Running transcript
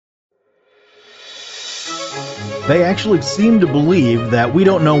They actually seem to believe that we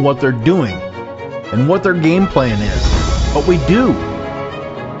don't know what they're doing and what their game plan is, but we do.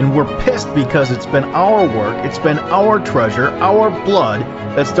 And we're pissed because it's been our work, it's been our treasure, our blood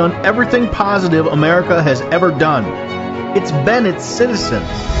that's done everything positive America has ever done. It's been its citizens.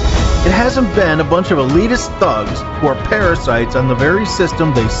 It hasn't been a bunch of elitist thugs who are parasites on the very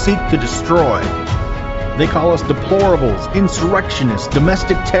system they seek to destroy. They call us deplorables, insurrectionists,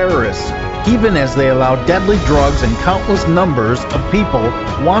 domestic terrorists, even as they allow deadly drugs and countless numbers of people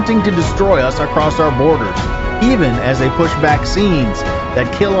wanting to destroy us across our borders, even as they push vaccines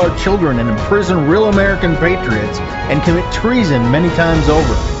that kill our children and imprison real American patriots and commit treason many times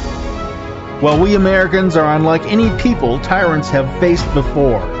over. While we Americans are unlike any people tyrants have faced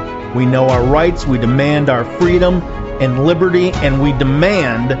before. We know our rights, we demand our freedom and liberty, and we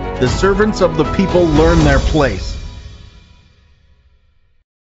demand the servants of the people learn their place.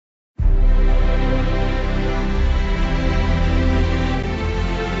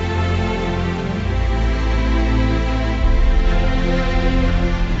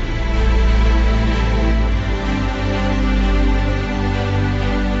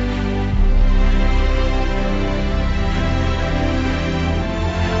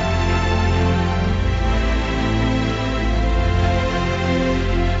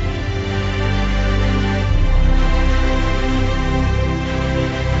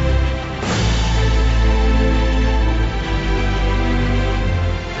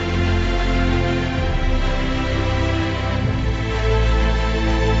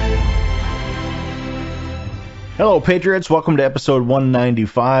 Hello, Patriots. Welcome to episode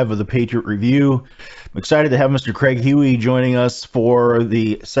 195 of the Patriot Review. I'm excited to have Mr. Craig Huey joining us for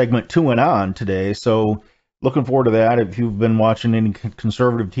the segment 2 and On today. So looking forward to that. If you've been watching any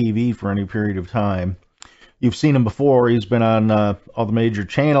conservative TV for any period of time, you've seen him before. He's been on all the major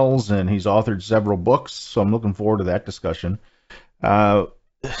channels and he's authored several books. So I'm looking forward to that discussion.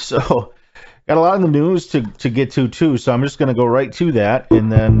 So got a lot in the news to get to too. So I'm just going to go right to that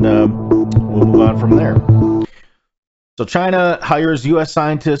and then we'll move on from there. So China hires U.S.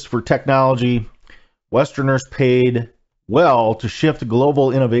 scientists for technology. Westerners paid well to shift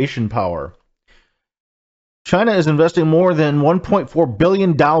global innovation power. China is investing more than $1.4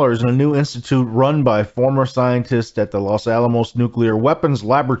 billion in a new institute run by former scientists at the Los Alamos Nuclear Weapons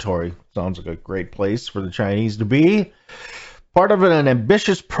Laboratory. Sounds like a great place for the Chinese to be. Part of an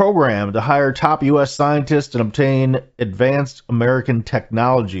ambitious program to hire top U.S. scientists and obtain advanced American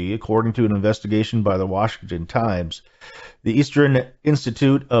technology, according to an investigation by the Washington Times. The Eastern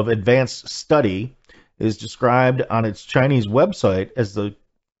Institute of Advanced Study is described on its Chinese website as the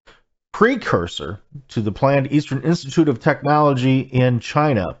precursor to the planned Eastern Institute of Technology in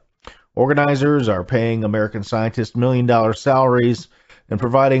China. Organizers are paying American scientists million-dollar salaries and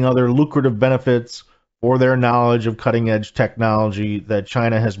providing other lucrative benefits for their knowledge of cutting-edge technology that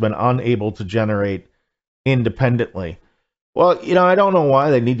China has been unable to generate independently. Well, I don't know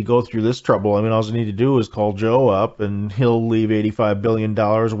why they need to go through this trouble. I mean, all they need to do is call Joe up and he'll leave $85 billion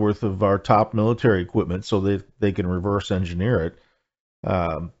worth of our top military equipment so that they can reverse engineer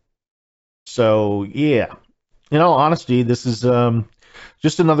it. So, yeah. In all honesty, this is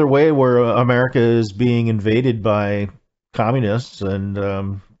just another way where America is being invaded by communists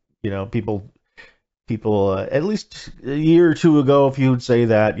and, people at least a year or two ago, if you would say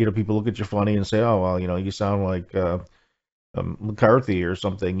that, people look at you funny and say, oh, well, you sound like McCarthy or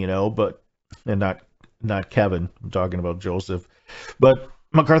something, and not Kevin. I'm talking about Joseph. But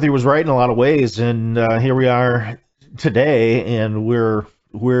McCarthy was right in a lot of ways, and here we are today, and we're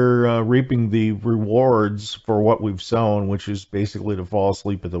reaping the rewards for what we've sown, which is basically to fall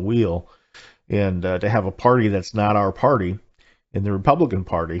asleep at the wheel and to have a party that's not our party in the Republican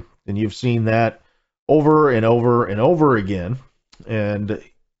Party. And you've seen that over and over and over again. And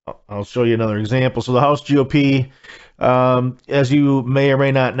I'll show you another example. So the House GOP, as you may or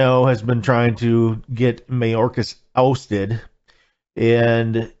may not know, has been trying to get Mayorkas ousted.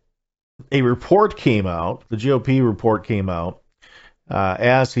 And a report came out, the GOP report came out,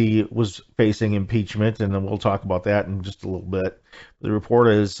 as he was facing impeachment, and then we'll talk about that in just a little bit. The report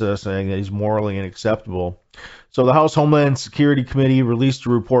is saying that he's morally unacceptable. So the House Homeland Security Committee released a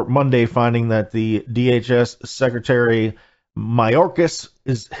report Monday finding that the DHS Secretary Mayorkas,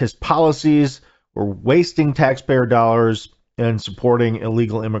 his policies were wasting taxpayer dollars and supporting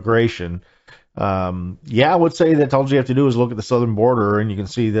illegal immigration. I would say that all you have to do is look at the southern border, and you can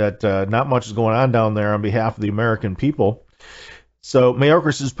see that not much is going on down there on behalf of the American people. So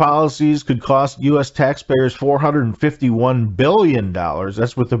Mayorkas' policies could cost U.S. taxpayers $451 billion.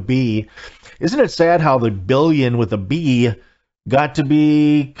 That's with a B. Isn't it sad how the billion with a B got to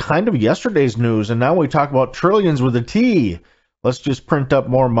be kind of yesterday's news, and now we talk about trillions with a T. Let's just print up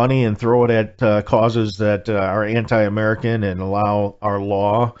more money and throw it at causes that are anti-American and allow our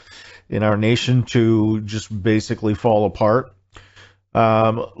law in our nation to just basically fall apart.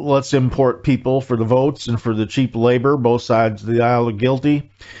 Let's import people for the votes and for the cheap labor. Both sides of the aisle are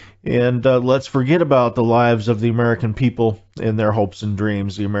guilty. And let's forget about the lives of the American people and their hopes and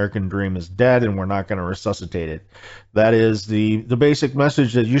dreams. The American dream is dead, and we're not going to resuscitate it. That is the basic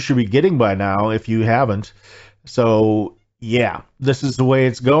message that you should be getting by now if you haven't. So, yeah, this is the way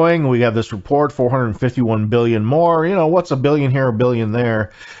it's going. We have this report, 451 billion more. You know, what's a billion here, a billion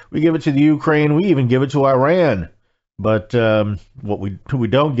there? We give it to the Ukraine. We even give it to Iran. But what we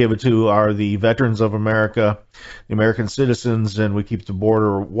don't give it to are the veterans of America, the American citizens, and we keep the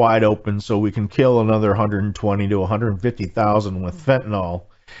border wide open so we can kill another 120 to 150,000 with fentanyl.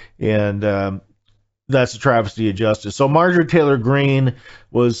 And that's a travesty of justice. So Marjorie Taylor Greene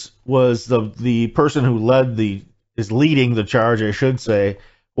was the person who is leading the charge, I should say.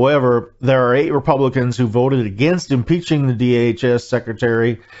 However, there are 8 Republicans who voted against impeaching the DHS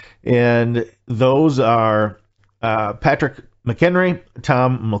secretary, and those are Patrick McHenry,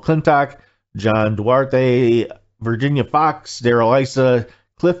 Tom McClintock, John Duarte, Virginia Fox, Darrell Issa,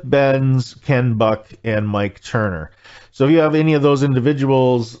 Cliff Benz, Ken Buck, and Mike Turner. So if you have any of those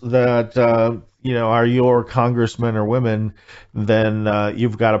individuals that are your congressmen or women, then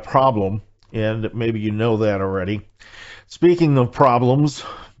you've got a problem, and maybe you know that already. Speaking of problems,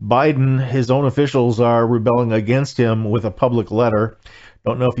 Biden, his own officials are rebelling against him with a public letter.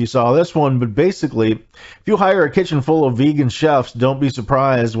 Don't know if you saw this one, but basically, if you hire a kitchen full of vegan chefs, don't be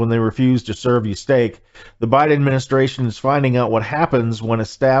surprised when they refuse to serve you steak. The Biden administration is finding out what happens when a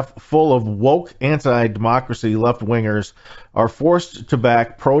staff full of woke anti-democracy left-wingers are forced to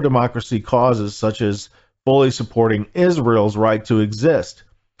back pro-democracy causes such as fully supporting Israel's right to exist.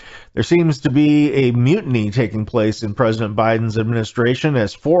 There seems to be a mutiny taking place in President Biden's administration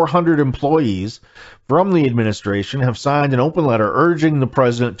as 400 employees from the administration have signed an open letter urging the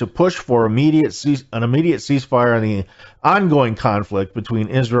president to push for an immediate ceasefire on the ongoing conflict between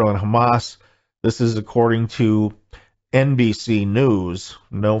Israel and Hamas. This is according to NBC News,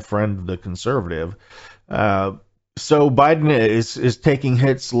 no friend of the conservative. So Biden is taking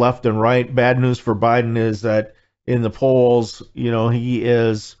hits left and right. Bad news for Biden is that in the polls, he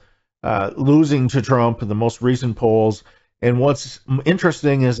is losing to Trump in the most recent polls. And what's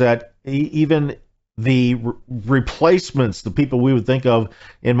interesting is that even the replacements, the people we would think of,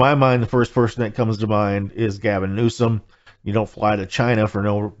 in my mind, the first person that comes to mind is Gavin Newsom. You don't fly to China for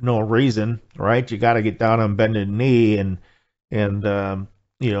no reason, right? You got to get down on bended knee and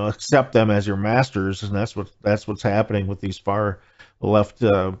accept them as your masters, and that's what's happening with these far left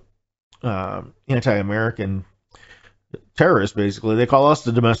anti-American terrorists. Basically, they call us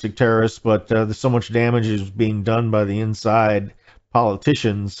the domestic terrorists, but there's so much damage is being done by the inside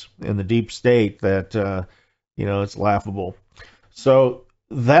politicians in the deep state that it's laughable. So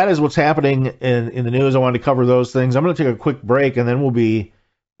that is what's happening in the news. I wanted to cover those things. I'm going to take a quick break, and then we'll be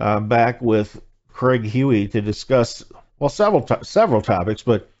back with Craig Huey to discuss several topics.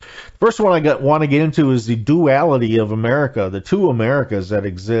 But the first one I want to get into is the duality of America, the two Americas that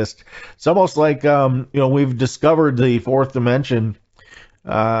exist. It's almost like we've discovered the fourth dimension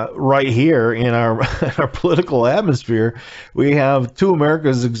right here in our our political atmosphere. We have two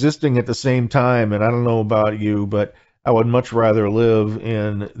Americas existing at the same time, and I don't know about you, but I would much rather live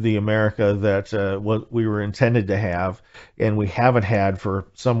in the America that what we were intended to have, and we haven't had for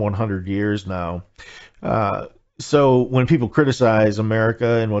some 100 years now. So when people criticize America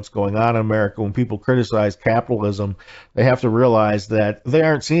and what's going on in America, when people criticize capitalism, they have to realize that they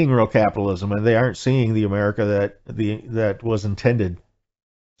aren't seeing real capitalism, and they aren't seeing the America that was intended,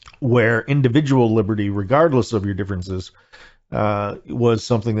 where individual liberty, regardless of your differences, was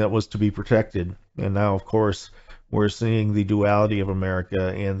something that was to be protected. And now, of course, we're seeing the duality of America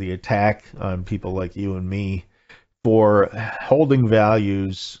and the attack on people like you and me for holding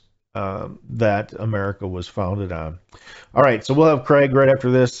values that America was founded on. All right, so we'll have Craig right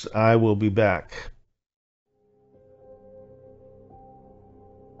after this. I will be back.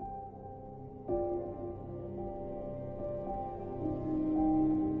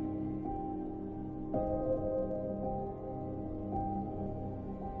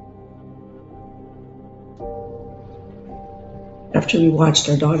 After we watched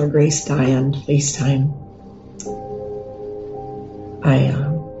our daughter Grace die on FaceTime, I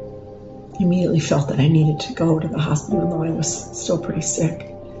immediately felt that I needed to go to the hospital, even though I was still pretty sick.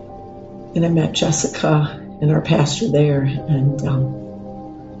 And I met Jessica and our pastor there, and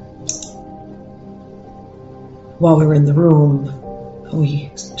while we were in the room,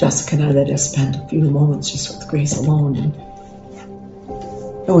 Jessica and I, that have spent a few moments just with Grace alone, and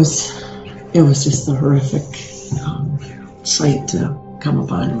it was just a horrific sight to come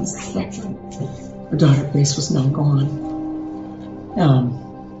upon. It was the fact that our daughter Grace was now gone.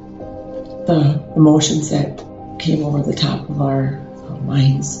 The emotions that came over the top of our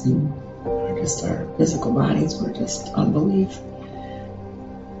minds and just our physical bodies were just unbelief.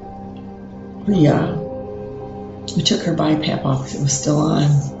 We took her BiPAP off because it was still on.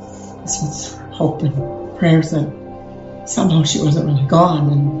 This was hope and prayers that somehow she wasn't really gone.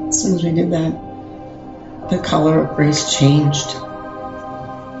 And as soon as we did that, the color of Grace changed.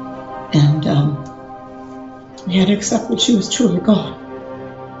 And we had to accept that she was truly gone.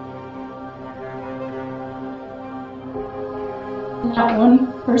 Not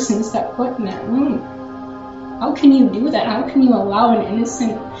one person stepped foot in that room. How can you do that? How can you allow an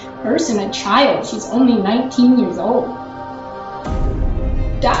innocent person, a child, she's only 19 years old,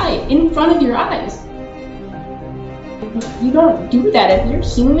 die in front of your eyes? You don't do that. If you're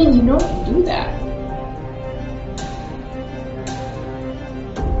human, you don't do that.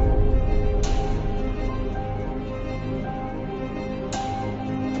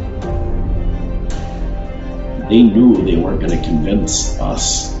 They knew they weren't going to convince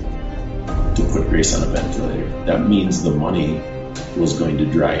us to put Grace on a ventilator. That means the money was going to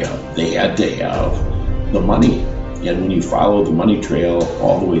dry up. They had to have the money. And when you follow the money trail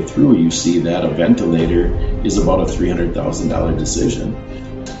all the way through, you see that a ventilator is about a $300,000 decision.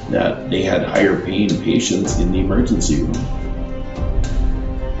 That they had higher paying patients in the emergency room.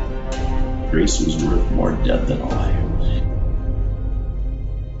 Grace was worth more dead than alive.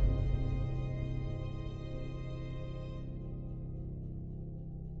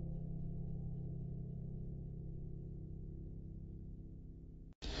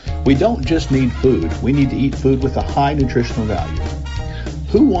 We don't just need food, we need to eat food with a high nutritional value.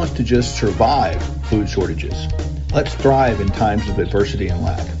 Who wants to just survive food shortages? Let's thrive in times of adversity and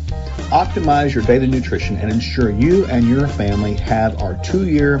lack. Optimize your daily nutrition and ensure you and your family have our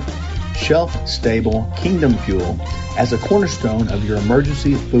 2-year shelf-stable Kingdom Fuel as a cornerstone of your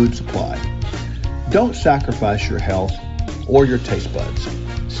emergency food supply. Don't sacrifice your health or your taste buds.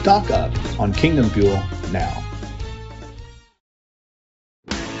 Stock up on Kingdom Fuel now.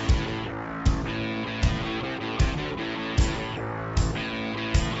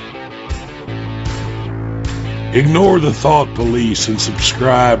 Ignore the thought police and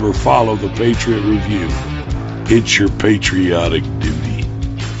subscribe or follow the Patriot Review. It's your patriotic duty.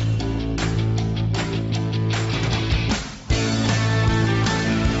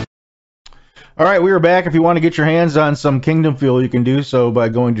 All right, we are back. If you want to get your hands on some Kingdom Fuel, you can do so by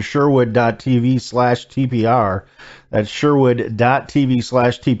going to sherwood.tv/TPR. That's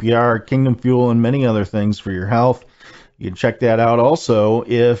sherwood.tv/TPR, Kingdom Fuel and many other things for your health. You can check that out also.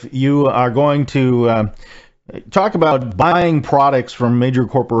 If you are going to talk about buying products from major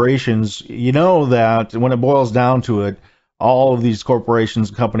corporations, you know that when it boils down to it, all of these corporations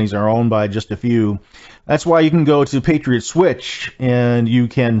and companies are owned by just a few. That's why you can go to Patriot Switch and you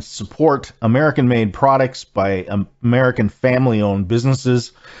can support American-made products by American family-owned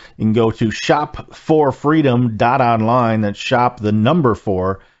businesses. You can go to shopforfreedom.online. That's shop the number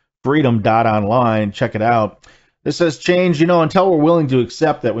 4 freedom.online. Check it out. This says change, until we're willing to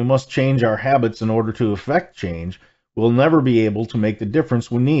accept that we must change our habits in order to affect change, we'll never be able to make the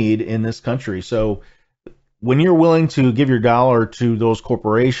difference we need in this country. So when you're willing to give your dollar to those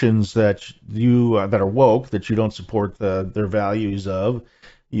corporations that that are woke, that you don't support their values of,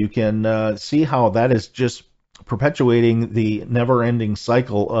 you can see how that is just perpetuating the never-ending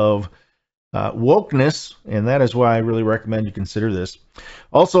cycle of wokeness, and that is why I really recommend you consider this.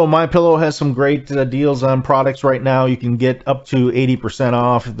 Also, MyPillow has some great deals on products right now. You can get up to 80%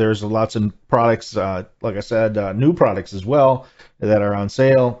 off. There's lots of products, like I said, new products as well that are on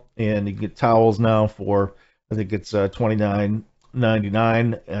sale, and you can get towels now for, I think it's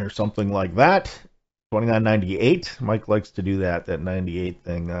 $29.99 or something like that. $29.98. Mike likes to do that 98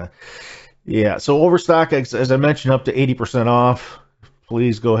 thing. Yeah, so Overstock, as I mentioned, up to 80% off.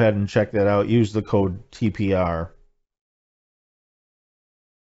 Please go ahead and check that out. Use the code TPR.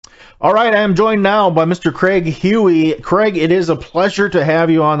 All right, I am joined now by Mr. Craig Huey. Craig, it is a pleasure to have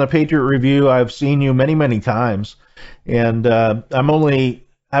you on the Patriot Review. I've seen you many, many times, and I've only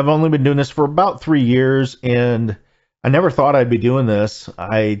been doing this for about 3 years, and I never thought I'd be doing this.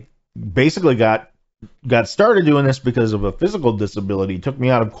 I basically got started doing this because of a physical disability. It took me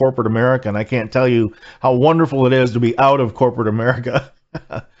out of corporate America, and I can't tell you how wonderful it is to be out of corporate America.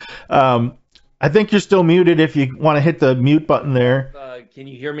 I think you're still muted. If you want to hit the mute button there. Can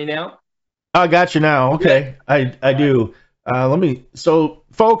you hear me now? I got you now. Okay, I do. So,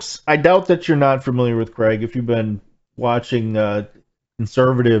 folks, I doubt that you're not familiar with Craig if you've been watching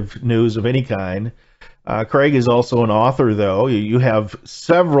conservative news of any kind. Craig is also an author, though. You have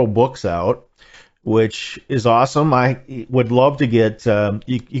several books out, which is awesome. I would love to get,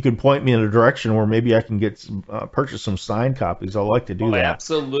 you could point me in a direction where maybe I can get purchase some signed copies. I'd like to do Oh, that.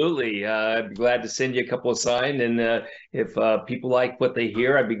 absolutely. I'd be glad to send you a couple of signed. And if people like what they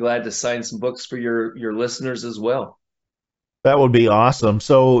hear, I'd be glad to sign some books for your listeners as well. That would be awesome.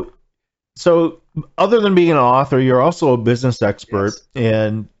 So other than being an author, you're also a business expert, Yes.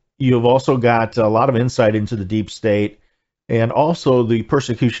 and you've also got a lot of insight into the deep state and also the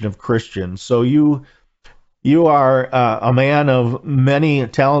persecution of Christians. So you are a man of many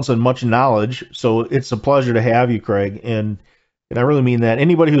talents and much knowledge. So it's a pleasure to have you, Craig. And I really mean that.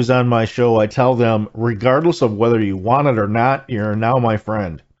 Anybody who's on my show, I tell them, regardless of whether you want it or not, you're now my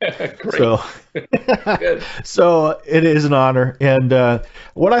friend. Great. So, Good. so it is an honor. And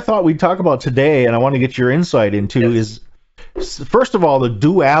what I thought we'd talk about today, and I want to get your insight into, Yes. is first of all the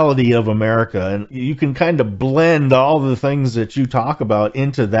duality of America, and you can kind of blend all the things that you talk about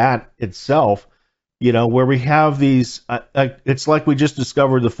into that itself. You know, where we have these, it's like we just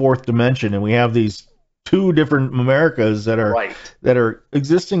discovered the fourth dimension, and we have these two different Americas Right. that are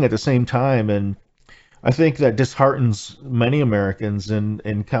existing at the same time, and I think that disheartens many Americans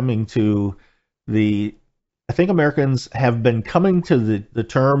in coming to the. I think Americans have been coming to the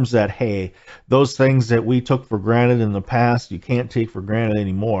terms that, hey, those things that we took for granted in the past, you can't take for granted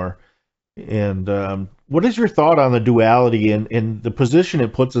anymore. And what is your thought on the duality and the position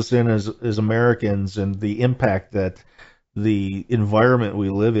it puts us in as Americans and the impact that the environment we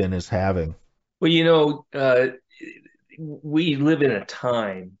live in is having? Well, we live in a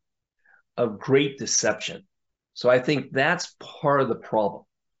time of great deception. So I think that's part of the problem.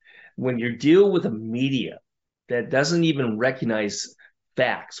 When you deal with a media that doesn't even recognize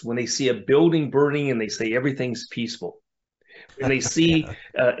facts, when they see a building burning and they say everything's peaceful, when they see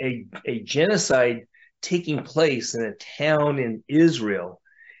a genocide taking place in a town in Israel,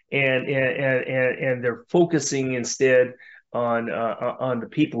 and they're focusing instead on the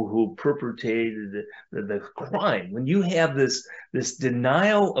people who perpetrated the crime. When you have this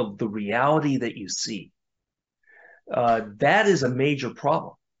denial of the reality that you see, that is a major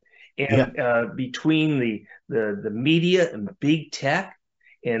problem. Yeah. And between the media and big tech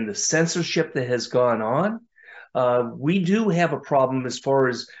and the censorship that has gone on, we do have a problem as far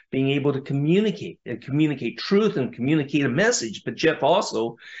as being able to communicate truth and communicate a message. But Jeff,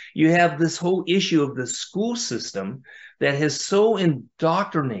 also, you have this whole issue of the school system that has so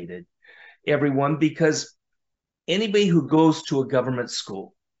indoctrinated everyone, because anybody who goes to a government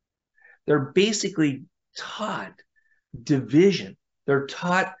school, they're basically taught division. They're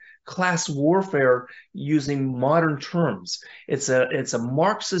taught class warfare using modern terms. It's a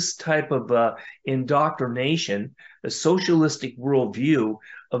Marxist type of indoctrination, a socialistic worldview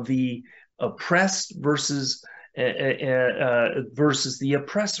of the oppressed versus the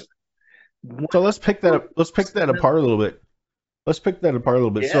oppressor. So let's pick that apart a little bit. Let's pick that apart a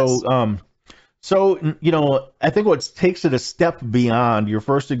little bit. Yes. So I think what takes it a step beyond your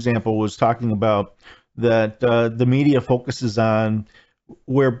first example was talking about that the media focuses on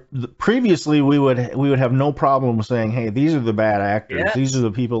where previously we would have no problem saying, hey, these are the bad actors, Yes. these are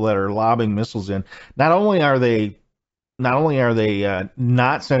the people that are lobbing missiles in. Not only are they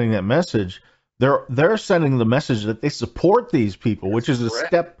not sending that message, they're sending the message that they support these people, which is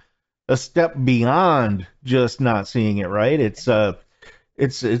Correct. a step beyond just not seeing it, right? It's an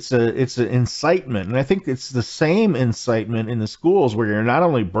incitement, and I think it's the same incitement in the schools where you're not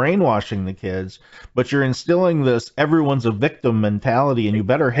only brainwashing the kids, but you're instilling this everyone's a victim mentality, and you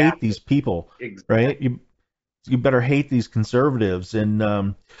better hate these people, Exactly. right? You better hate these conservatives,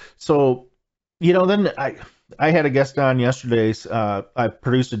 and so then I had a guest on yesterday. I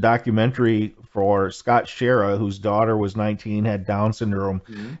produced a documentary for Scott Shera, whose daughter was 19, had Down syndrome,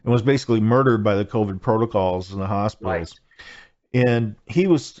 Mhm. and was basically murdered by the COVID protocols in the hospitals. And he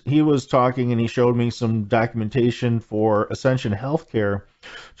was talking, and he showed me some documentation for Ascension Healthcare,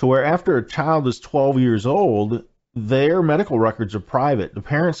 to where after a child is 12 years old, their medical records are private. The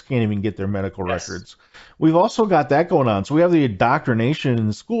parents can't even get their medical Yes. records. We've also got that going on. So we have the indoctrination in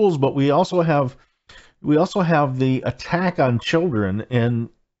the schools, but we also have the attack on children, and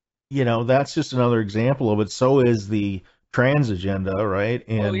that's just another example of it. So is the trans agenda, right?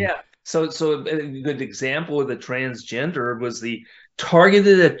 Oh And yeah. So a good example of the transgender was the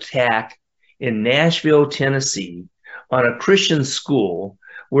targeted attack in Nashville, Tennessee, on a Christian school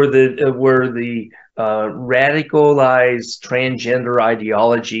where the radicalized transgender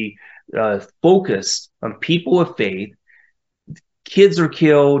ideology focused on people of faith, kids are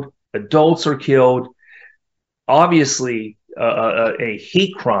killed, adults are killed. Obviously, a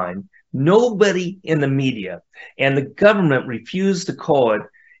hate crime. Nobody in the media and the government refused to call it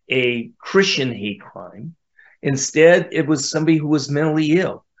a Christian hate crime. Instead, it was somebody who was mentally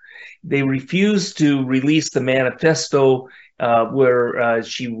ill. They refused to release the manifesto where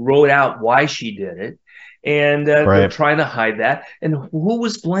she wrote out why she did it. And they're trying to hide that. And who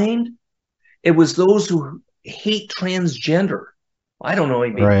was blamed? It was those who hate transgender. I don't know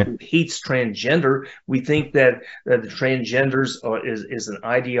anybody who hates transgender. We think that the transgenders is an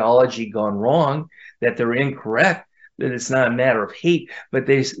ideology gone wrong, that they're incorrect, that it's not a matter of hate, but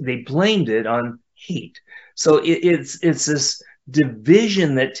they blamed it on hate. So it's this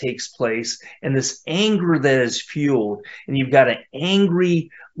division that takes place and this anger that is fueled. And you've got an angry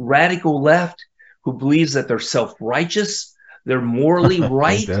radical left who believes that they're self-righteous, they're morally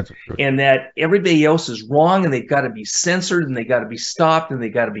right, and that everybody else is wrong, and they've got to be censored, and they got to be stopped, and they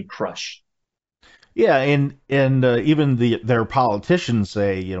got to be crushed. Yeah, and even their politicians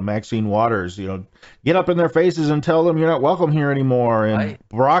say, Maxine Waters, get up in their faces and tell them you're not welcome here anymore. And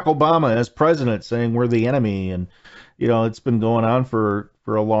Barack Obama as president saying we're the enemy, and it's been going on for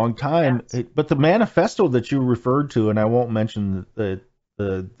a long time. Yes. But the manifesto that you referred to, and I won't mention the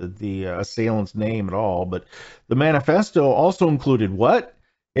assailant's name at all, but the manifesto also included what?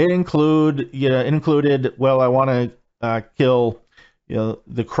 It included, well, I want to kill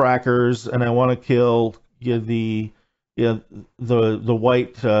the crackers, and I want to kill the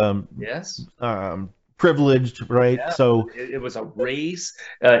white privileged, right? Yeah. So it was a race.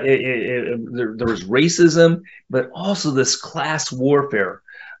 There was racism, but also this class warfare,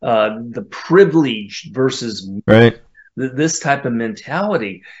 the privileged versus this type of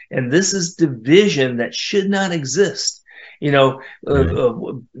mentality. And this is division that should not exist. The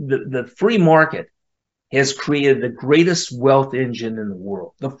free market has created the greatest wealth engine in the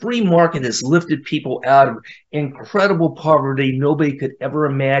world. The free market has lifted people out of incredible poverty. Nobody could ever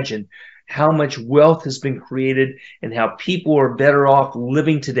imagine how much wealth has been created and how people are better off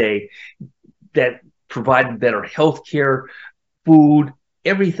living today, that provide better health care, food,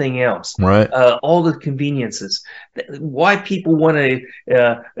 everything else, all the conveniences. Why people want to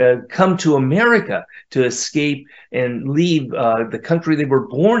come to America to escape and leave the country they were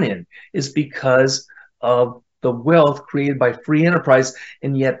born in is because of the wealth created by free enterprise.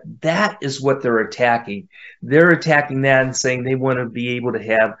 And yet that is what they're attacking. They're attacking that and saying they want to be able to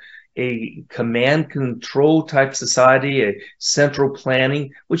have a command control type society, a central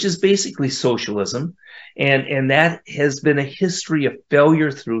planning, which is basically socialism. And that has been a history of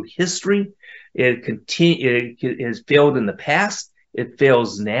failure through history. It has failed in the past. It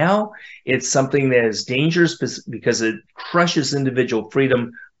fails now. It's something that is dangerous because it crushes individual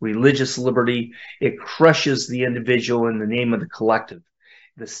freedom, religious liberty. It crushes the individual in the name of the collective.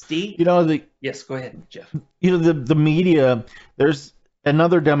 The state. Yes, go ahead, Jeff. The media. There's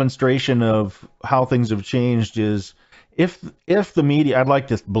another demonstration of how things have changed is if the media, I'd like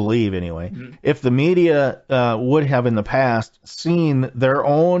to believe anyway, if the media would have in the past seen their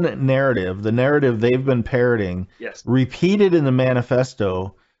own narrative, the narrative they've been parroting, repeated in the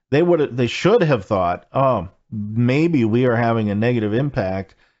manifesto, they should have thought, oh, maybe we are having a negative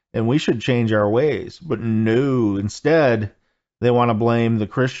impact and we should change our ways. But no, instead they want to blame the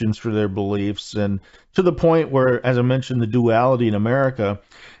Christians for their beliefs, and to the point where, as I mentioned, the duality in America,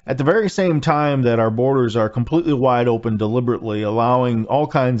 at the very same time that our borders are completely wide open, deliberately allowing all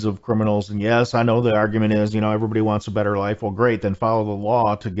kinds of criminals, and yes, I know the argument is, everybody wants a better life. Well, great, then follow the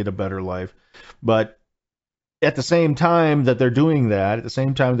law to get a better life. But at the same time that they're doing that, at the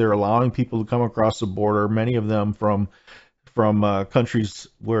same time they're allowing people to come across the border, many of them from countries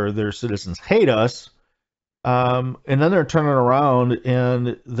where their citizens hate us, and then they're turning around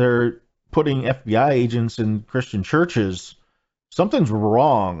and they're putting FBI agents in Christian churches. Something's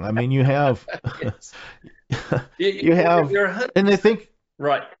wrong. I mean, you have, and they think,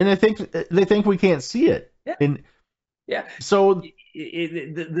 and they think we can't see it. Yeah. And yeah. So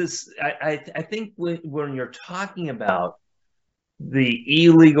I think when you're talking about the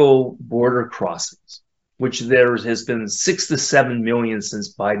illegal border crossings, which there has been 6 to 7 million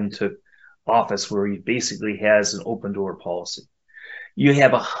since Biden took office, where he basically has an open door policy. You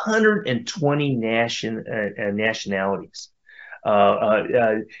have 120 nationalities,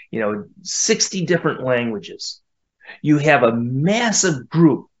 60 different languages. You have a massive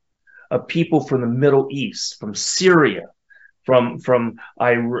group of people from the Middle East, from Syria, from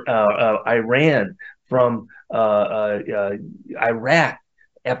Iran, from Iraq,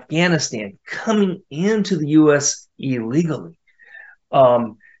 Afghanistan, coming into the U.S. illegally.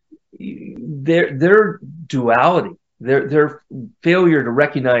 Their duality, Their failure to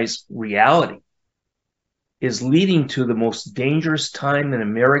recognize reality is leading to the most dangerous time in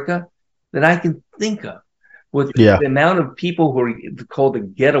America that I can think of. With Yeah. the amount of people who are called the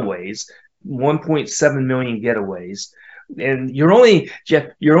getaways, 1.7 million getaways, and you're only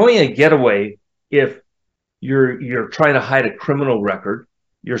a getaway if you're trying to hide a criminal record,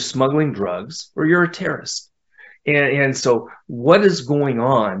 you're smuggling drugs, or you're a terrorist. And so what is going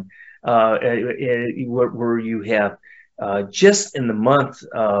on where you have just in the month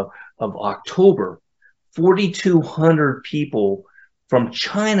of October, 4,200 people from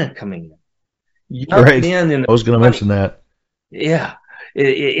China coming in. Young Right. men in I was going to mention that. Yeah.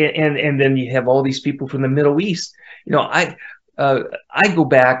 And then you have all these people from the Middle East. You know, I go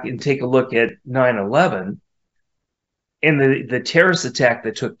back and take a look at 9/11 and the terrorist attack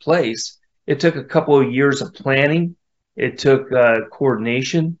that took place. It took a couple of years of planning. It took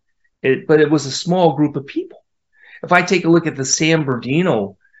coordination, but it was a small group of people. If I take a look at the San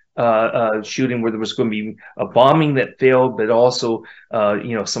Bernardino shooting, where there was going to be a bombing that failed, but also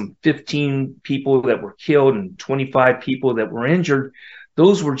some 15 people that were killed and 25 people that were injured,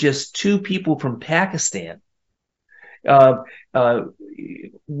 those were just 2 people from Pakistan.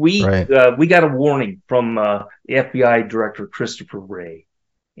 We got a warning from the FBI director Christopher Wray,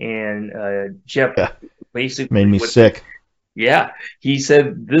 and Jeff basically made me sick. Yeah, he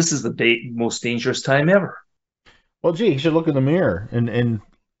said this is the most dangerous time ever. Well, gee, you should look in the mirror and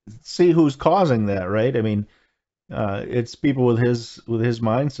see who's causing that, right? I mean, it's people with his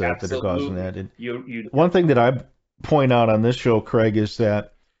mindset that are causing that. And one thing that I point out on this show, Craig, is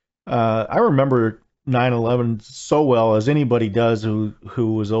that I remember 9/11 so well, as anybody does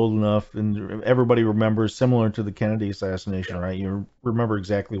who was old enough, and everybody remembers, similar to the Kennedy assassination, right? You remember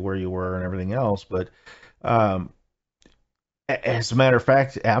exactly where you were and everything else. But as a matter of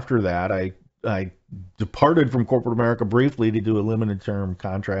fact, after that, I departed from corporate America briefly to do a limited term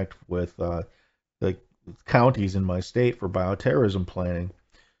contract with the counties in my state for bioterrorism planning.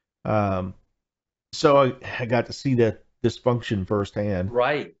 So I got to see that dysfunction firsthand.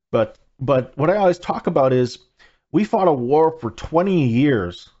 Right. But what I always talk about is we fought a war for 20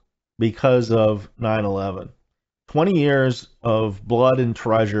 years because of 9/11. 20 years of blood and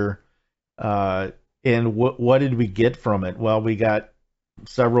treasure. And what did we get from it? Well, we got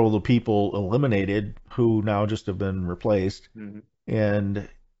several of the people eliminated who now just have been replaced. Mm-hmm. And,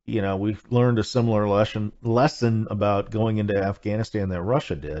 we've learned a similar lesson about going into Afghanistan that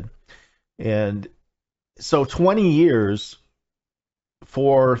Russia did. And so 20 years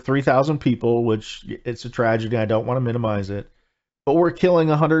for 3,000 people, which it's a tragedy. I don't want to minimize it. But we're killing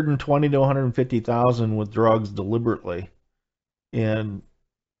 120 to 150,000 with drugs deliberately. And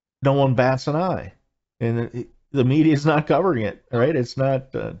no one bats an eye. And the media is not covering it, right? It's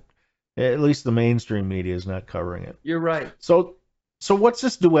not, at least the mainstream media is not covering it. You're right. So what's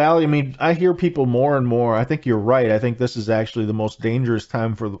this duality? I mean, I hear people more and more. I think you're right. I think this is actually the most dangerous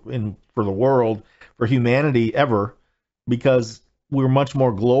time for the world, for humanity ever, because we're much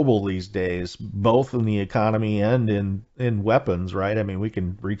more global these days, both in the economy and in weapons, right? I mean, we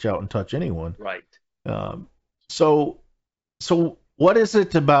can reach out and touch anyone. Right. So what is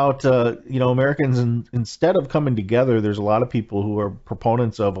it about, Americans, instead of coming together, there's a lot of people who are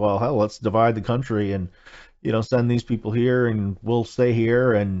proponents of, well, hell, let's divide the country and, send these people here and we'll stay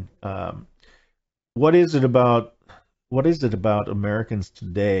here. And what is it about Americans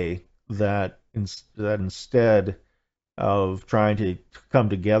today that instead of trying to come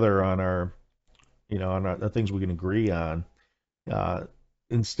together on on the things we can agree on,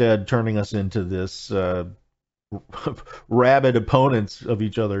 instead turning us into this rabid opponents of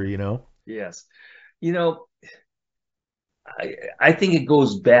each other, Yes. I think it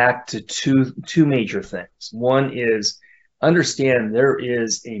goes back to two major things. One is understand there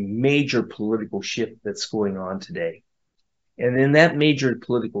is a major political shift that's going on today. And in that major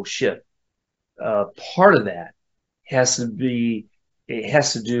political shift, part of that has to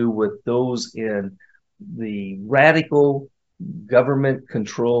do with those in the radical government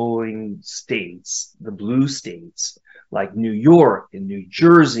controlling states, the blue states, like New York and New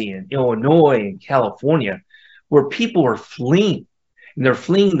Jersey and Illinois and California, where people are fleeing, and they're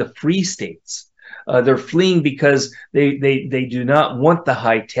fleeing the free states. They're fleeing because they do not want the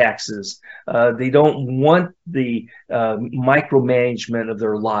high taxes. They don't want the micromanagement of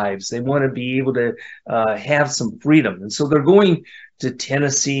their lives. They want to be able to have some freedom. And so they're going to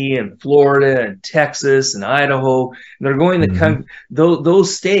Tennessee and Florida and Texas and Idaho. And they're going to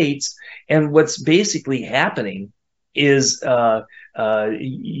those states. And what's basically happening is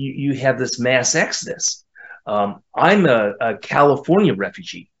you have this mass exodus. I'm a California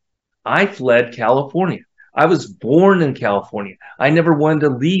refugee. I fled California. I was born in California. I never wanted to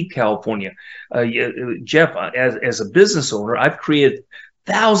leave California. Jeff, as a business owner, I've created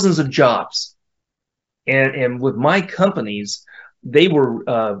thousands of jobs. And with my companies, they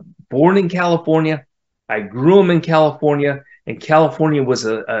were born in California. I grew them in California, and California was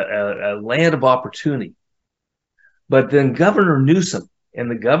a land of opportunity. But then Governor Newsom and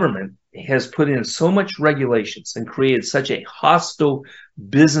the government has put in so much regulations and created such a hostile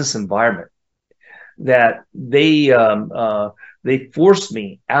business environment that they forced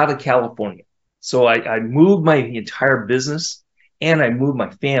me out of California. So I moved my entire business and I moved my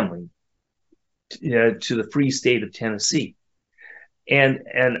family to the free state of Tennessee. And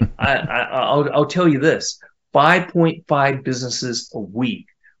I'll tell you this: 5.5 businesses a week,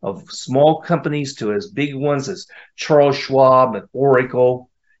 of small companies to as big ones as Charles Schwab and Oracle,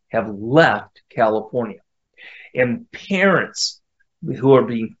 have left California. And parents who are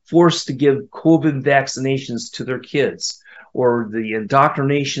being forced to give COVID vaccinations to their kids, or the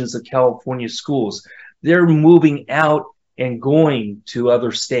indoctrinations of California schools, they're moving out and going to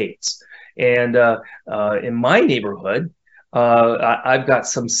other states. And in my neighborhood, I've got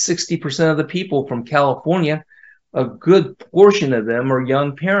some 60% of the people from California. A good portion of them are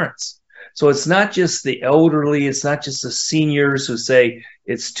young parents. So it's not just the elderly, it's not just the seniors who say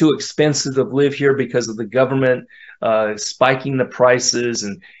it's too expensive to live here because of the government spiking the prices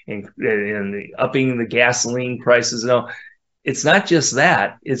and upping the gasoline prices. No, it's not just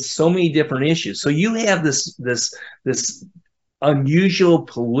that. It's so many different issues. So you have this unusual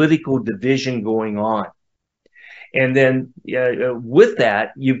political division going on. And then with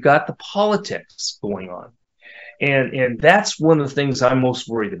that, you've got the politics going on. And that's one of the things I'm most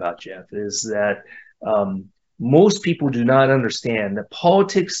worried about, Jeff, is that most people do not understand that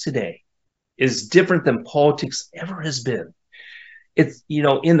politics today is different than politics ever has been. It's,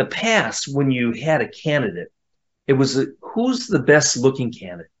 in the past, when you had a candidate, it was who's the best looking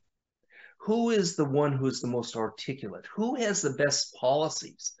candidate? Who is the one who is the most articulate? Who has the best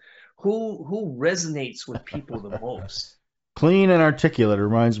policies? Who resonates with people the most? Clean and articulate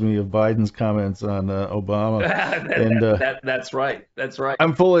reminds me of Biden's comments on Obama. That's right. That's right.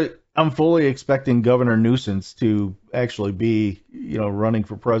 I'm fully expecting Governor Newsom to actually be, running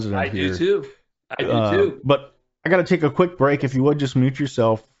for president here. I do too. But I got to take a quick break. If you would just mute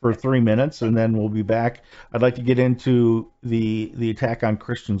yourself for 3 minutes, and then we'll be back. I'd like to get into the attack on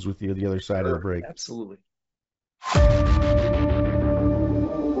Christians with you the other side of the break. Absolutely.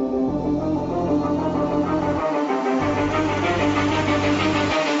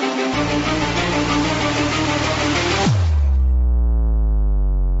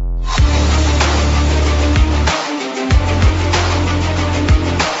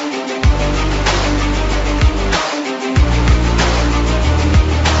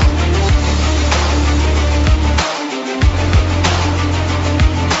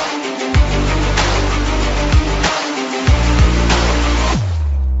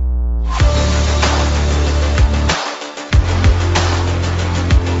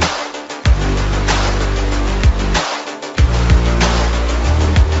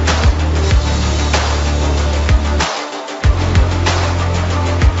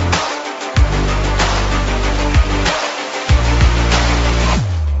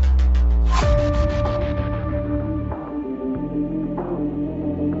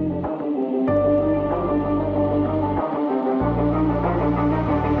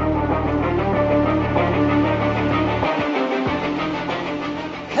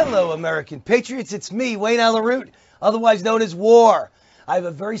 American Patriots, it's me, Wayne Allyn Root, otherwise known as War. I have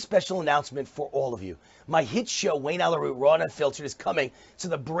a very special announcement for all of you. My hit show, Wayne Allyn Root, Raw and Unfiltered, is coming to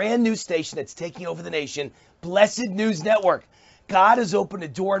the brand new station that's taking over the nation, Blessed News Network. God has opened a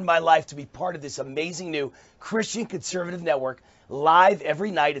door in my life to be part of this amazing new Christian conservative network, live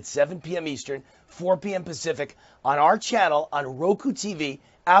every night at 7 p.m. Eastern, 4 p.m. Pacific, on our channel on Roku TV,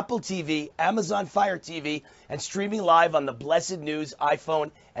 Apple TV, Amazon Fire TV, and streaming live on the Blessed News iPhone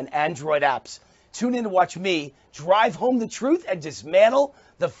and Android apps. Tune in to watch me drive home the truth and dismantle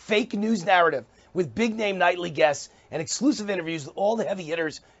the fake news narrative with big-name nightly guests and exclusive interviews with all the heavy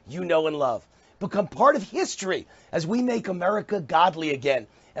hitters you know and love. Become part of history as we make America godly again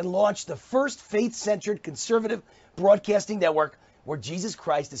and launch the first faith-centered conservative broadcasting network where Jesus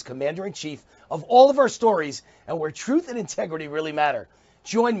Christ is commander-in-chief of all of our stories and where truth and integrity really matter.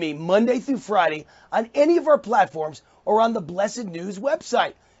 Join me Monday through Friday on any of our platforms or on the Blessed News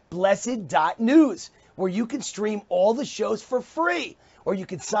website, blessed.news, where you can stream all the shows for free, or you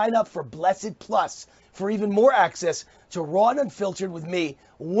can sign up for Blessed Plus for even more access to Raw and Unfiltered with me,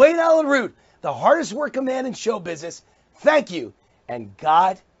 Wayne Allyn Root, the hardest working man in show business. Thank you, and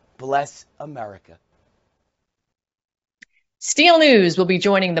God bless America. Steel News will be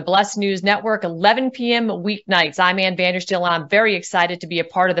joining the Blessed News Network 11 p.m. weeknights. I'm Ann Vandersteel, and I'm very excited to be a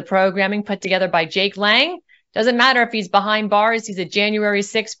part of the programming put together by Jake Lang. Doesn't matter if he's behind bars, he's a January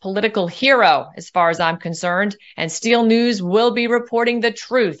 6th political hero, as far as I'm concerned. And Steel News will be reporting the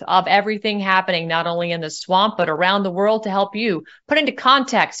truth of everything happening, not only in the swamp, but around the world, to help you put into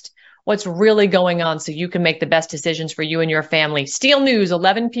context what's really going on so you can make the best decisions for you and your family. Steel News,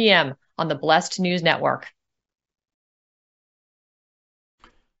 11 p.m. on the Blessed News Network.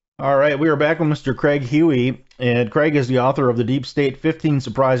 All right, we are back with Mr. Craig Huey, and Craig is the author of The Deep State, 15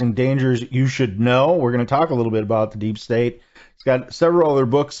 Surprising Dangers You Should Know. We're going to talk a little bit about the Deep State. He's got several other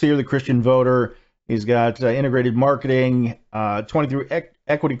books here, The Christian Voter. He's got Integrated Marketing, 23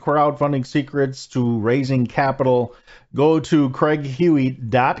 Equity Crowdfunding Secrets to Raising Capital. Go to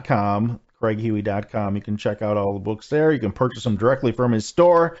craighuey.com. craighuey.com. You can check out all the books there. You can purchase them directly from his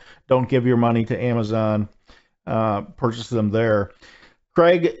store. Don't give your money to Amazon. Purchase them there.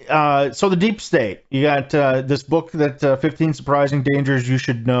 Craig, so the Deep State, you got this book that 15 Surprising Dangers You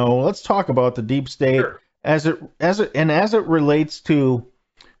Should Know. Let's talk about the Deep State. Sure. as it relates to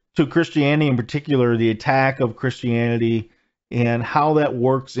Christianity in particular, the attack of Christianity and how that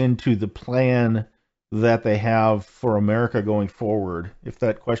works into the plan that they have for America going forward, if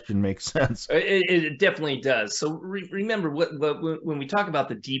that question makes sense. It definitely does. So remember, when we talk about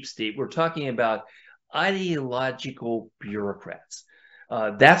the Deep State, we're talking about ideological bureaucrats.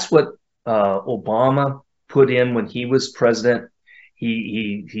 That's what Obama put in when he was president.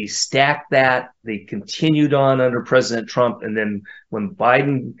 He stacked that. They continued on under President Trump, and then when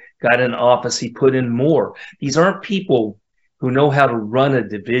Biden got in office, he put in more. These aren't people who know how to run a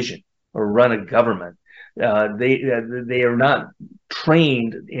division or run a government. They are not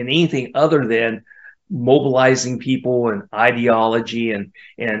trained in anything other than mobilizing people and ideology and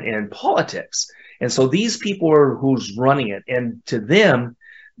politics. And so these people are who's running it. And to them,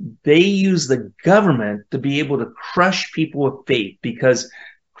 they use the government to be able to crush people of faith, because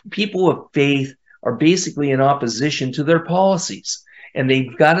people of faith are basically in opposition to their policies. And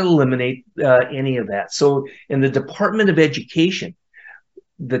they've got to eliminate any of that. So in the Department of Education,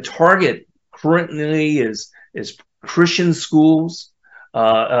 the target currently is Christian schools,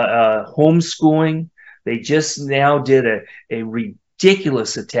 homeschooling. They just now did a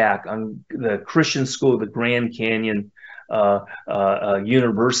ridiculous attack on the Christian school, the Grand Canyon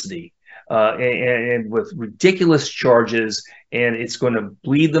University, and with ridiculous charges, and it's going to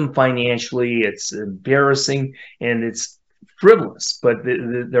bleed them financially. It's embarrassing and it's frivolous, but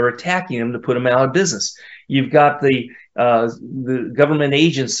they're attacking them to put them out of business. You've got the government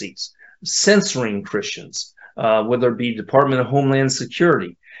agencies censoring Christians, whether it be Department of Homeland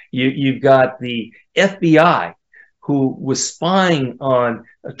Security. You've got the FBI, who was spying on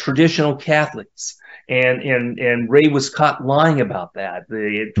traditional Catholics, and Ray was caught lying about that,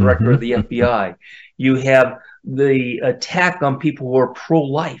 the director of the FBI. You have the attack on people who are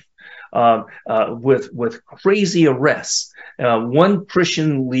pro-life, with crazy arrests. One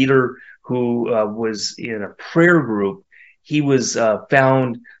Christian leader who was in a prayer group, he was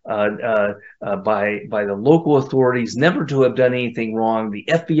found by the local authorities never to have done anything wrong. The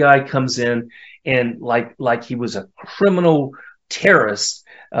FBI comes in and like he was a criminal terrorist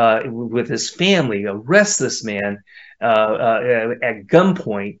with his family, arrests this man at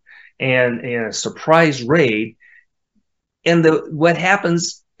gunpoint and in a surprise raid. And what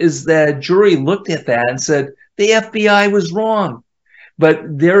happens is the jury looked at that and said the FBI was wrong.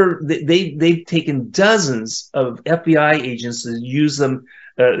 But they've taken dozens of FBI agents to use them,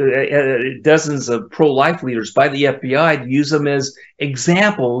 dozens of pro-life leaders by the FBI to use them as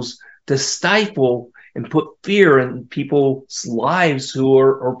examples to stifle and put fear in people's lives who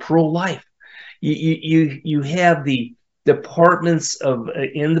are pro-life. You have the departments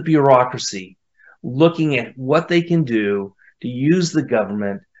in the bureaucracy looking at what they can do to use the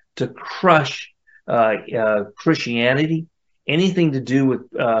government to crush Christianity. Anything to do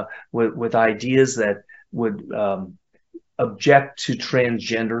with ideas that would object to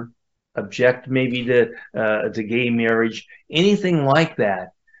transgender, object maybe to gay marriage, anything like that.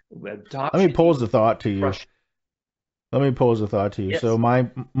 Let me pose a thought to you. Yes. So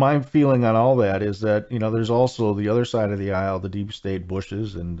my feeling on all that is that, there's also the other side of the aisle, the deep state,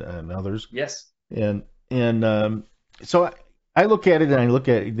 Bushes and others. Yes. And so I look at it and I look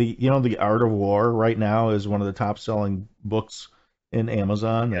at the Art of War right now is one of the top selling books in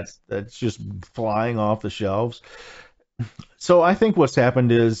Amazon. Yes. That's just flying off the shelves. So I think what's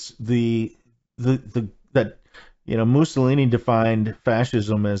happened is that Mussolini defined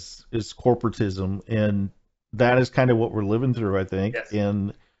fascism as corporatism, and that is kind of what we're living through, I think. Yes.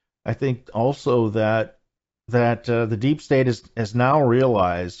 And I think also that that the deep state has now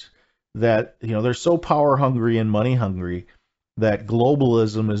realized that they're so power hungry and money hungry that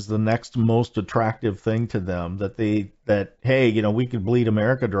globalism is the next most attractive thing to them. That hey, we could bleed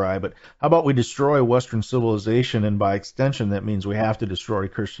America dry, but how about we destroy Western civilization, and by extension, that means we have to destroy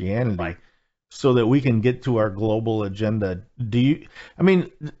Christianity so that we can get to our global agenda. I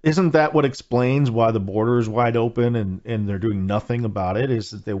mean, isn't that what explains why the border is wide open and they're doing nothing about it?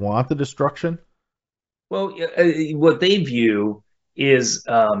 Is that they want the destruction? Well, what they view is,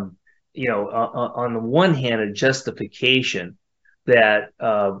 on the one hand, a justification that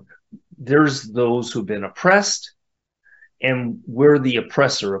there's those who've been oppressed, and we're the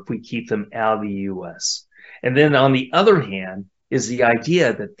oppressor if we keep them out of the U.S. And then on the other hand is the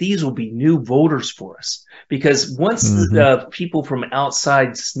idea that these will be new voters for us. Because once people from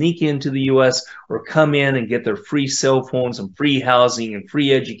outside sneak into the U.S. or come in and get their free cell phones and free housing and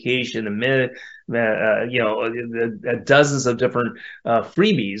free education and dozens of different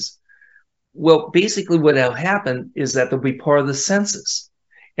freebies, well, basically what will happen is that they'll be part of the census,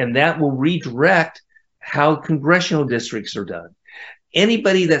 and that will redirect how congressional districts are done.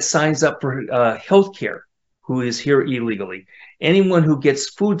 Anybody that signs up for health care who is here illegally, anyone who gets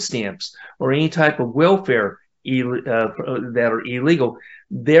food stamps or any type of welfare that are illegal,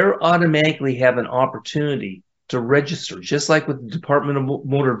 they automatically have an opportunity to register. Just like with the Department of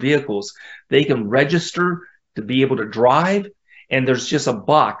Motor Vehicles, they can register to be able to drive, and there's just a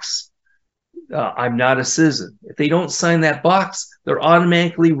box. I'm not a citizen. If they don't sign that box, they're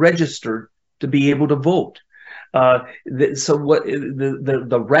automatically registered to be able to vote. So what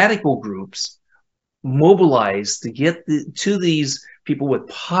the radical groups mobilize to get to these people with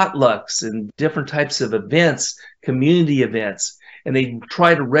potlucks and different types of events, community events, and they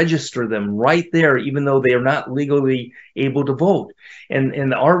try to register them right there, even though they are not legally able to vote.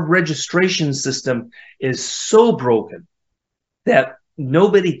 And our registration system is so broken that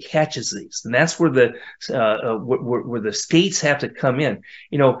nobody catches these, and that's where the states have to come in.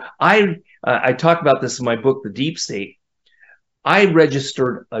 I talk about this in my book, The Deep State. I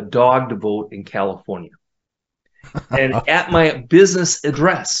registered a dog to vote in California, and at my business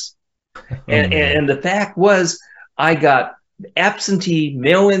address, and the fact was, I got absentee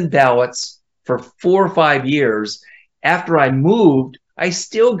mail-in ballots for 4 or 5 years. After I moved, I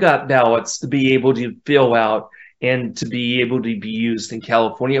still got ballots to be able to fill out and to be able to be used in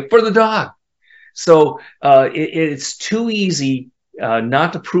California for the dog. So it's too easy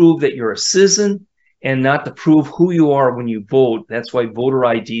not to prove that you're a citizen and not to prove who you are when you vote. That's why voter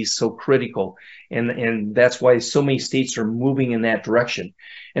ID is so critical. And that's why so many states are moving in that direction.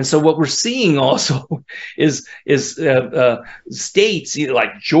 And so what we're seeing also is states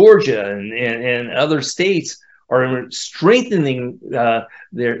like Georgia and other states are strengthening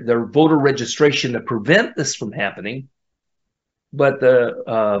their voter registration to prevent this from happening. But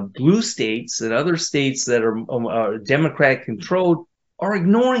the blue states and other states that are Democratic controlled are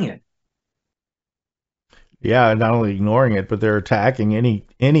ignoring it. Yeah, not only ignoring it, but they're attacking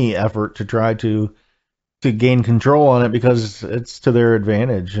any effort to try to gain control on it because it's to their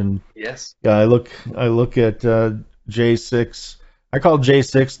advantage. And yes, yeah, I look at J6. I call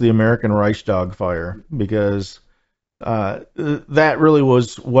J6 the American Reichstag fire because that really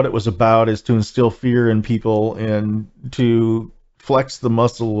was what it was about, is to instill fear in people and to flex the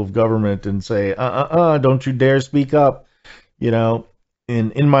muscle of government and say, don't you dare speak up.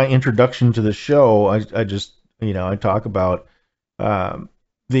 In my introduction to the show, I just, I talk about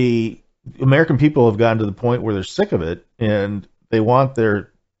the American people have gotten to the point where they're sick of it, and they want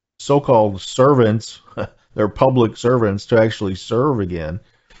their so-called servants, their public servants, to actually serve again.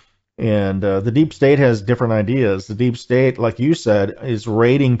 And the deep state has different ideas. The deep state, like you said, is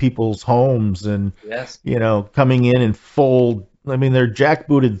raiding people's homes and, yes, coming in full. I mean, they're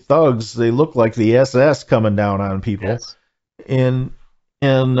jackbooted thugs. They look like the SS coming down on people. Yes. And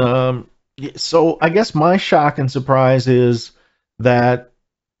so I guess my shock and surprise is that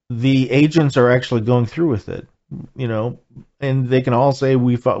the agents are actually going through with it, and they can all say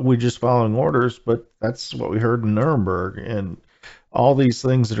we're just following orders, but that's what we heard in Nuremberg and all these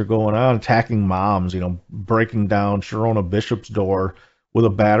things that are going on, attacking moms, breaking down Sharona Bishop's door with a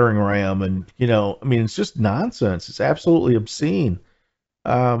battering ram, and it's just nonsense. It's absolutely obscene.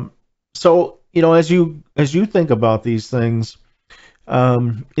 So as you think about these things,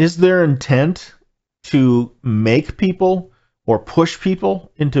 is there intent to make people or push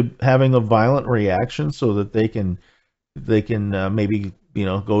people into having a violent reaction so that they can maybe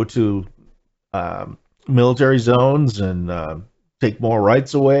go to military zones and take more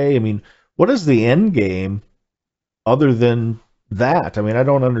rights away? I mean, what is the end game other than that? I mean, I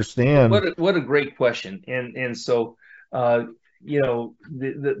don't understand. What a great question. And so what you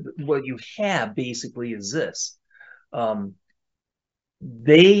have basically is this.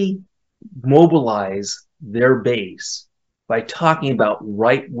 They mobilize their base by talking about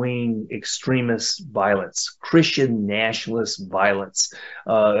right-wing extremist violence, Christian nationalist violence,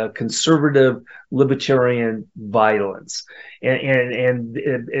 conservative libertarian violence, and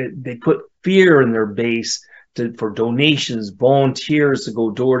they put fear in their base for donations, volunteers to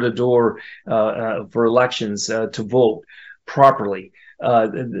go door to door for elections to vote properly.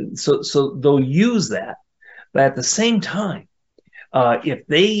 So they'll use that, but at the same time, if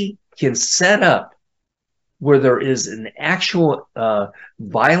they can set up where there is an actual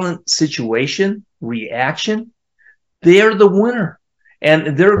violent situation, reaction, they're the winner.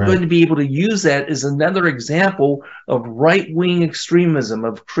 And they're going to be able to use that as another example of right-wing extremism,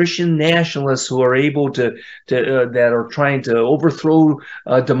 of Christian nationalists who are able to that are trying to overthrow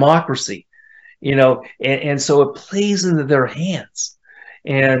democracy, and so it plays into their hands.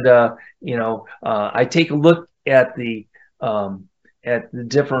 And I take a look at the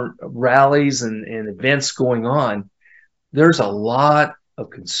different rallies and events going on. There's a lot of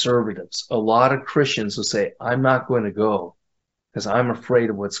conservatives, a lot of Christians who say, I'm not going to go because I'm afraid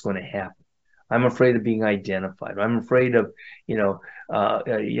of what's going to happen. I'm afraid of being identified. I'm afraid of, the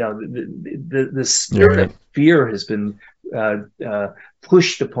spirit of fear has been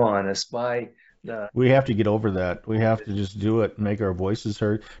pushed upon us by we have to get over that. We have to just do it and make our voices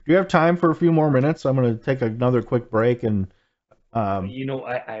heard. Do you have time for a few more minutes? I'm going to take another quick break and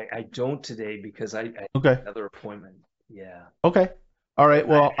I don't today because I okay. have another appointment. Yeah. Okay. All right.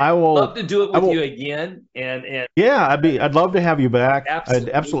 Well, I will love to do it with you again. And yeah, I'd love to have you back. Absolutely.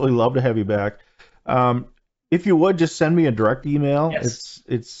 I'd absolutely love to have you back. If you would just send me a direct email. Yes.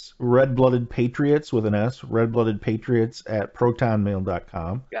 It's Red-Blooded Patriots with an S,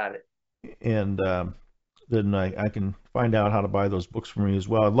 redbloodedpatriots@protonmail.com. Got it. And then I can find out how to buy those books for me as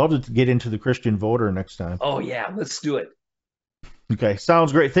well. I'd love to get into the Christian Voter next time. Oh yeah, let's do it. Okay,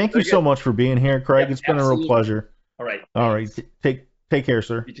 sounds great. Thank you so much for being here, Craig. It's been a real pleasure. All right. All right. Take care,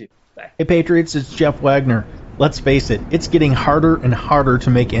 sir. You too. Bye. Hey, Patriots, it's Jeff Wagner. Let's face it, it's getting harder and harder to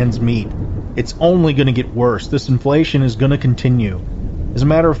make ends meet. It's only going to get worse. This inflation is going to continue. As a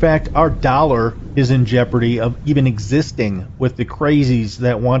matter of fact, our dollar is in jeopardy of even existing with the crazies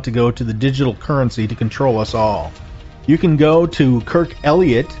that want to go to the digital currency to control us all. You can go to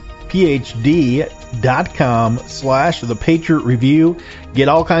kirkelliottphd.com/The Patriot Review, get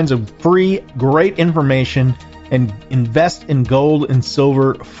all kinds of free, great information, and invest in gold and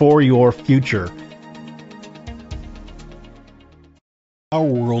silver for your future. Our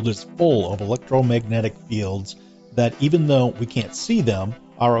world is full of electromagnetic fields that, even though we can't see them,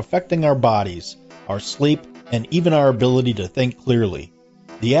 are affecting our bodies, our sleep, and even our ability to think clearly.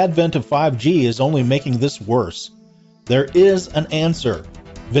 The advent of 5G is only making this worse. There is an answer.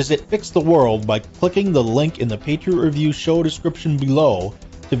 Visit Fix the World by clicking the link in the Patriot Review show description below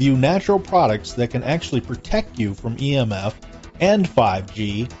to view natural products that can actually protect you from EMF and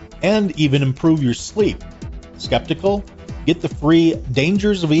 5G and even improve your sleep. Skeptical? Get the free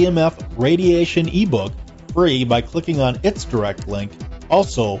Dangers of EMF Radiation ebook free by clicking on its direct link,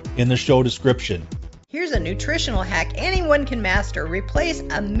 also in the show description. Here's a nutritional hack anyone can master. Replace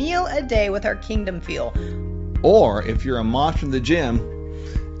a meal a day with our Kingdom Fuel. Or if you're a monster in the gym,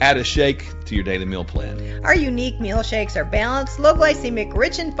 add a shake to your daily meal plan. Our unique meal shakes are balanced, low glycemic,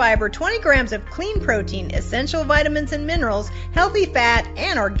 rich in fiber, 20 grams of clean protein, essential vitamins and minerals, healthy fat,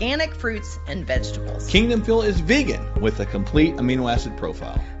 and organic fruits and vegetables. Kingdom Fuel is vegan with a complete amino acid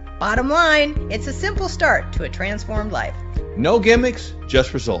profile. Bottom line, it's a simple start to a transformed life. No gimmicks,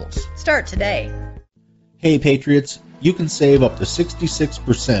 just results. Start today. Hey Patriots, you can save up to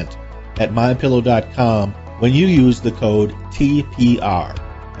 66% at MyPillow.com when you use the code TPR.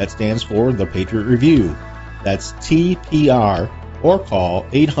 That stands for The Patriot Review. That's TPR, or call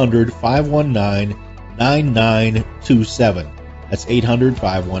 800-519-9927. That's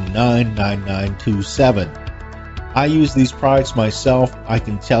 800-519-9927. I use these products myself. I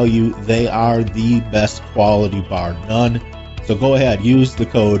can tell you they are the best quality bar none. So go ahead, use the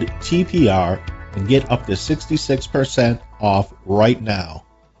code TPR and get up to 66% off right now.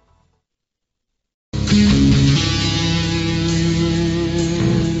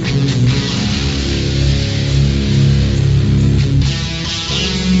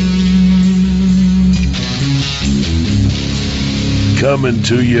 Coming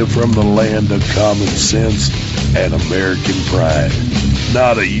to you from the land of common sense and American pride.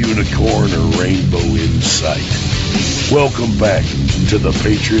 Not a unicorn or rainbow in sight. Welcome back to the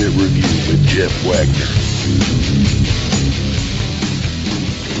Patriot Review with Jeff Wagner.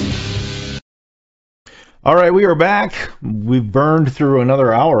 All right, we are back. We've burned through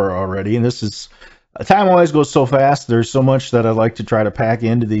another hour already, and this is time always goes so fast. There's so much that I'd like to try to pack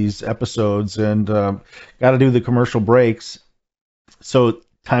into these episodes, and got to do the commercial breaks, so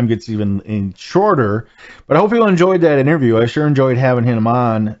time gets even shorter. But I hope you enjoyed that interview. I sure enjoyed having him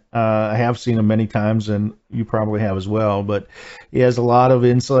on. I have seen him many times, and you probably have as well. But he has a lot of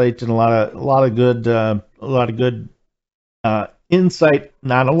insight and a lot of good insight,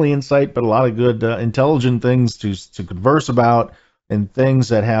 not only insight, but a lot of good, intelligent things to converse about and things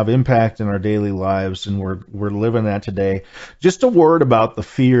that have impact in our daily lives, and we're living that today. Just a word about the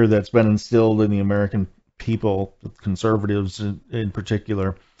fear that's been instilled in the American people, conservatives in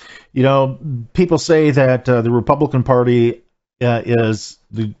particular. You know, people say that the Republican Party is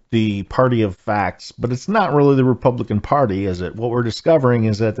the party of facts, but it's not really the Republican Party, is it? What we're discovering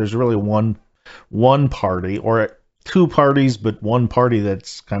is that there's really one party, or two parties, but one party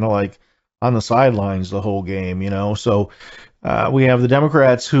that's kind of like on the sidelines the whole game, you know. So we have the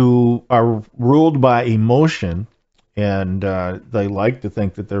Democrats who are ruled by emotion, and they like to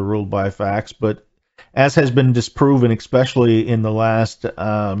think that they're ruled by facts, but as has been disproven, especially in the last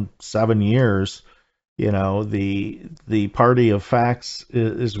 7 years, you know, the party of facts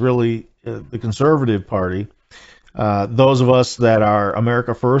is really the conservative party. Those of us that are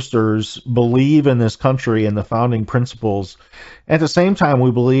America Firsters believe in this country and the founding principles. At the same time,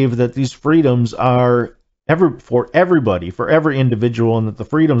 we believe that these freedoms are for everybody, for every individual, and that the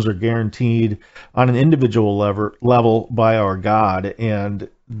freedoms are guaranteed on an individual level by our God, and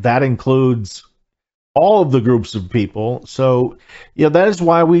that includes all of the groups of people. So, you know, that is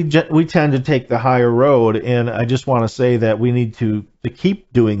why we tend to take the higher road, and I just want to say that we need to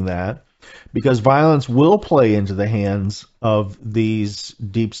keep doing that, because violence will play into the hands of these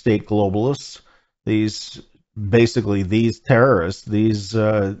deep state globalists, these terrorists, these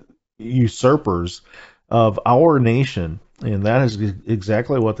usurpers of our nation, and that is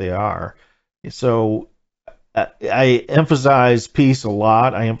exactly what they are. So I emphasize peace a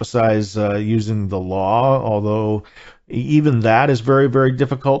lot. I emphasize using the law, although even that is very, very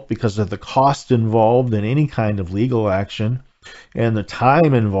difficult because of the cost involved in any kind of legal action and the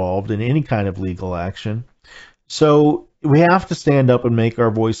time involved in any kind of legal action. So we have to stand up and make our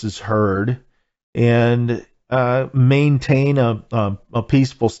voices heard and maintain a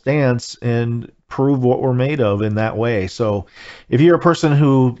peaceful stance and prove what we're made of in that way. So if you're a person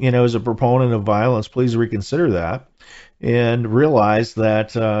who, you know, is a proponent of violence, please reconsider that and realize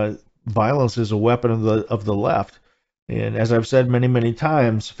that violence is a weapon of the left. And as I've said many, many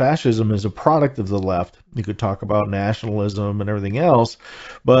times, fascism is a product of the left. You could talk about nationalism and everything else,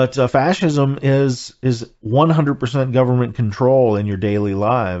 but fascism is 100% government control in your daily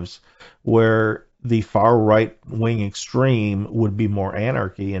lives, where the far right wing extreme would be more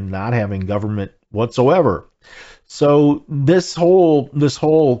anarchy and not having government whatsoever. So this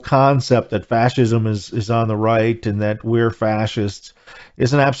whole concept that fascism is on the right and that we're fascists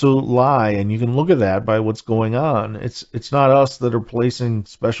is an absolute lie, and you can look at that by what's going on. It's not us that are placing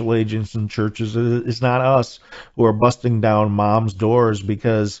special agents in churches. It's not us who are busting down moms' doors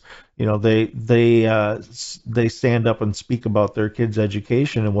because, you know, they stand up and speak about their kids'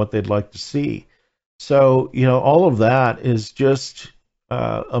 education and what they'd like to see. So, you know, all of that is just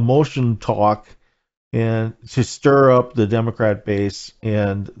emotion talk and to stir up the Democrat base,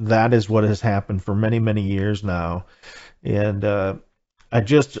 and that is what has happened for many, many years now. And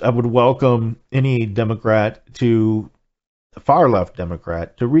I would welcome any Democrat far left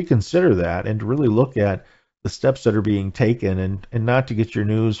Democrat to reconsider that and to really look at the steps that are being taken, and not to get your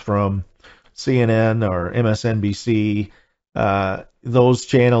news from CNN or MSNBC, those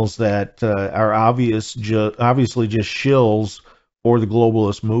channels that are obviously just shills for the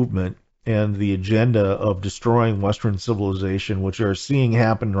globalist movement and the agenda of destroying Western civilization, which are seeing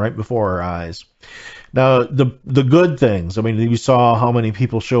happen right before our eyes. Now, the good things. I mean, you saw how many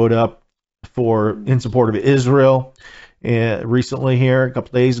people showed up in support of Israel recently here, a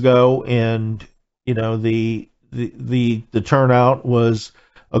couple days ago, and you know the turnout was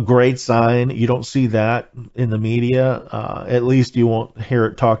a great sign. You don't see that in the media. At least you won't hear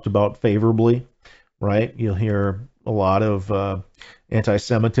it talked about favorably, right? You'll hear a lot of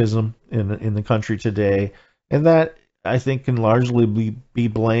anti-Semitism in the country today, and that I think can largely be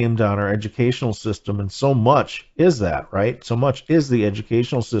blamed on our educational system, and so much is that, right? So much is the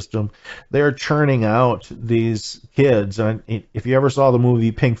educational system. They're churning out these kids. And if you ever saw the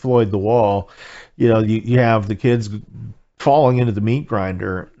movie Pink Floyd, The Wall, you know, you have the kids falling into the meat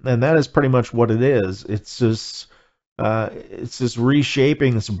grinder, and that is pretty much what it is. It's this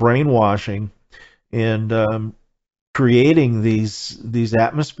reshaping, this brainwashing, and creating these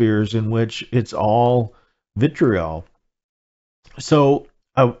atmospheres in which it's all vitriol. So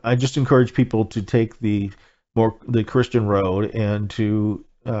I just encourage people to take the Christian road, and to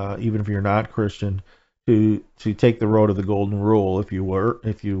even if you're not Christian, to take the road of the golden rule, if you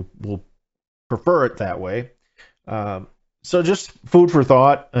will prefer it that way. So just food for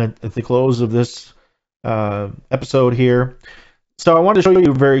thought at the close of this episode here. So I want to show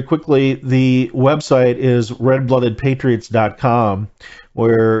you very quickly, the website is redbloodedpatriots.com,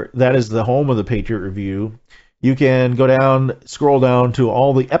 where that is the home of the Patriot Review. You can go down, scroll down to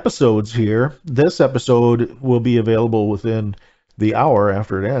all the episodes here. This episode will be available within the hour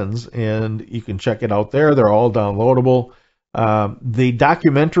after it ends, and you can check it out there. They're all downloadable. The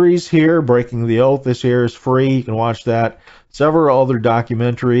documentaries here, Breaking the Oath this year, is free. You can watch that. Several other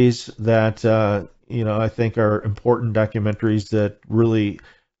documentaries that I think are important documentaries that really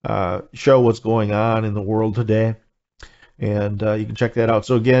show what's going on in the world today. And you can check that out.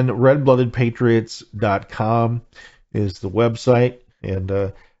 So again, redbloodedpatriots.com is the website. And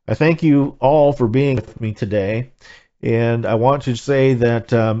I thank you all for being with me today. And I want to say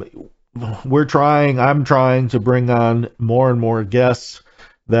that I'm trying to bring on more and more guests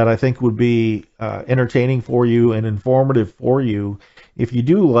that I think would be entertaining for you and informative for you. If you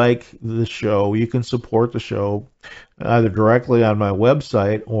do like the show, you can support the show either directly on my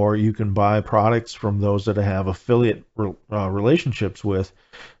website, or you can buy products from those that I have affiliate relationships with.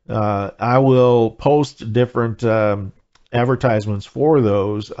 I will post different advertisements for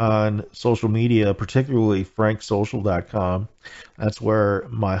those on social media, particularly franksocial.com. That's where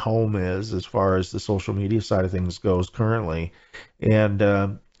my home is as far as the social media side of things goes currently.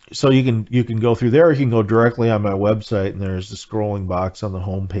 And so you can go through there. You can go directly on my website, and there's the scrolling box on the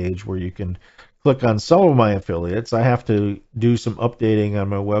home page where you can click on some of my affiliates. I have to do some updating on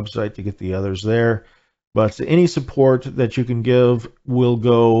my website to get the others there. But any support that you can give will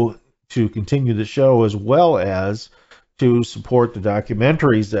go to continue the show, as well as to support the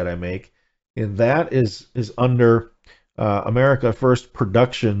documentaries that I make. And that is under America First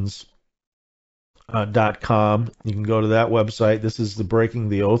Productions. .com. You can go to that website. This is the Breaking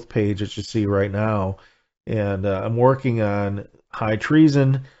the Oath page that you see right now. And I'm working on High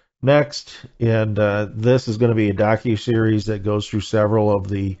Treason next. And this is going to be a docu-series that goes through several of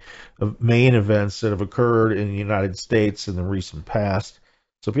the main events that have occurred in the United States in the recent past.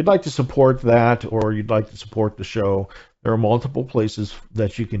 So if you'd like to support that, or you'd like to support the show, there are multiple places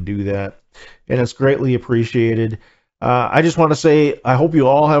that you can do that. And it's greatly appreciated. I just want to say, I hope you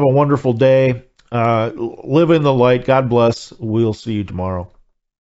all have a wonderful day. Live in the light. God bless. We'll see you tomorrow.